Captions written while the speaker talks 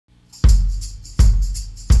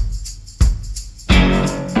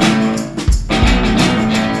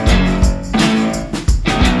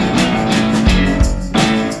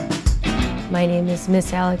My name is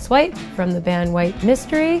Miss Alex White from the band White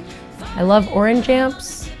Mystery. I love orange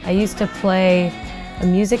amps. I used to play a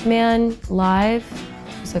Music Man live.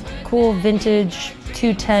 It was a cool vintage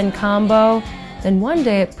 210 combo. Then one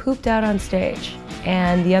day it pooped out on stage,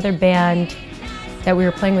 and the other band that we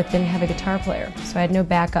were playing with didn't have a guitar player, so I had no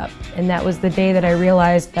backup. And that was the day that I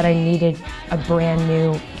realized that I needed a brand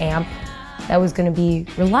new amp that was going to be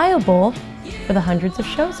reliable for the hundreds of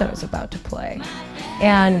shows I was about to play.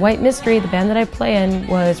 And White Mystery, the band that I play in,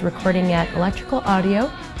 was recording at Electrical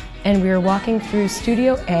Audio, and we were walking through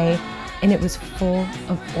Studio A, and it was full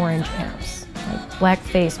of orange amps. Like black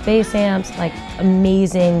face bass amps, like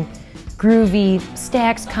amazing, groovy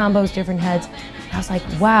stacks, combos, different heads. I was like,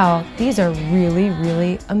 wow, these are really,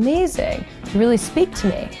 really amazing. They really speak to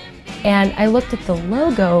me. And I looked at the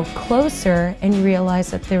logo closer and realized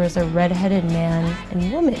that there was a red-headed man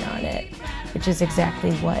and woman on it, which is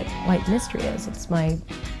exactly what White Mystery is. It's my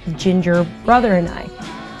ginger brother and I.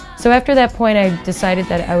 So after that point, I decided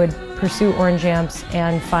that I would pursue orange amps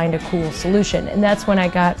and find a cool solution. And that's when I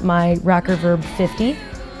got my Rocker Verb 50,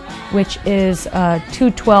 which is a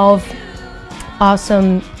 212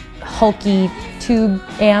 awesome, hulky tube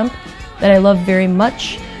amp that I love very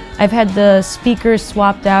much. I've had the speakers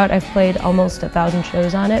swapped out. I've played almost 1,000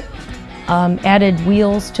 shows on it. Added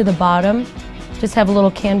wheels to the bottom. Just have a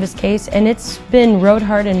little canvas case, and it's been rode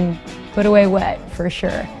hard and put away wet for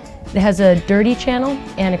sure. It has a dirty channel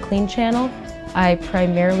and a clean channel. I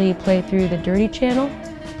primarily play through the dirty channel,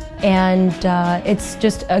 and it's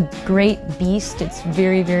just a great beast. It's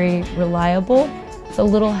very, very reliable. It's a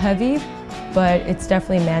little heavy, but it's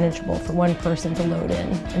definitely manageable for one person to load in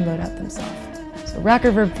and load out themselves. So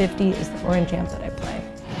Rocker Verb 50 is the orange amp that I play.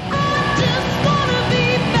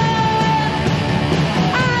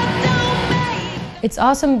 It's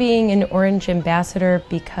awesome being an Orange ambassador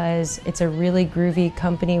because it's a really groovy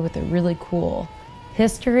company with a really cool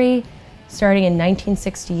history, starting in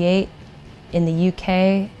 1968 in the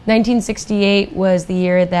UK. 1968 was the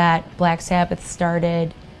year that Black Sabbath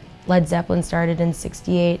started, Led Zeppelin started in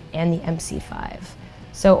 '68, and the MC5.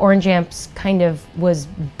 So Orange Amps kind of was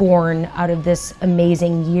born out of this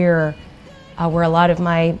amazing year where a lot of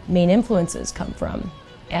my main influences come from.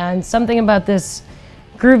 And something about this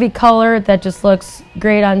groovy color that just looks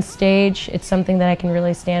great on stage, it's something that I can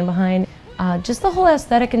really stand behind. Just the whole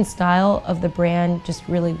aesthetic and style of the brand just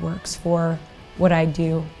really works for what I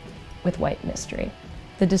do with White Mystery.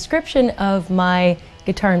 The description of my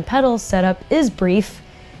guitar and pedals setup is brief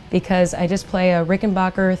because I just play a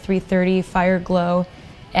Rickenbacker 330 Fire Glow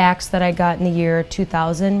axe that I got in the year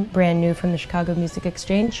 2000, brand new from the Chicago Music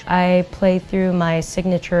Exchange. I play through my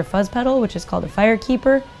signature fuzz pedal, which is called a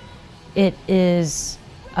Firekeeper. It is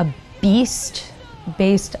a beast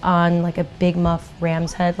based on like a big muff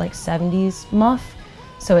ram's head, like 70s muff.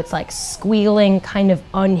 So it's like squealing, kind of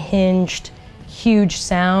unhinged, huge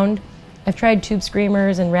sound. I've tried tube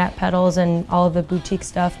screamers and rat pedals and all of the boutique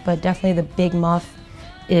stuff, but definitely the big muff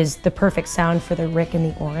is the perfect sound for the Rick and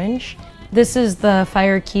the Orange. This is the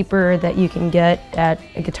Firekeeper that you can get at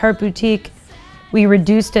a guitar boutique. We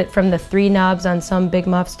reduced it from the 3 knobs on some big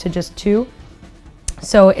muffs to just 2.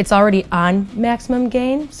 So it's already on maximum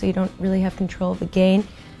gain, so you don't really have control of the gain.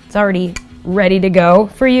 It's already ready to go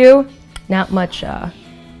for you. Not much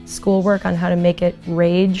schoolwork on how to make it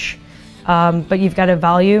rage, but you've got a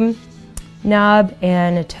volume knob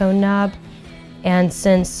and a tone knob. And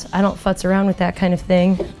since I don't futz around with that kind of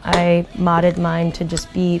thing, I modded mine to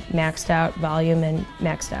just be maxed out volume and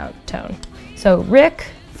maxed out tone. So Rick,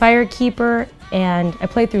 Firekeeper, and I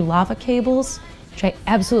play through lava cables, which I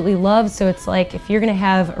absolutely love. So it's like if you're gonna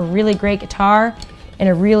have a really great guitar and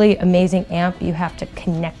a really amazing amp, you have to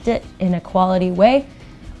connect it in a quality way.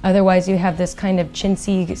 Otherwise you have this kind of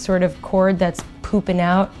chintzy sort of cord that's pooping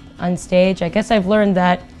out on stage. I guess I've learned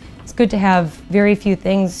that it's good to have very few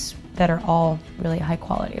things that are all really high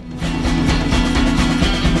quality.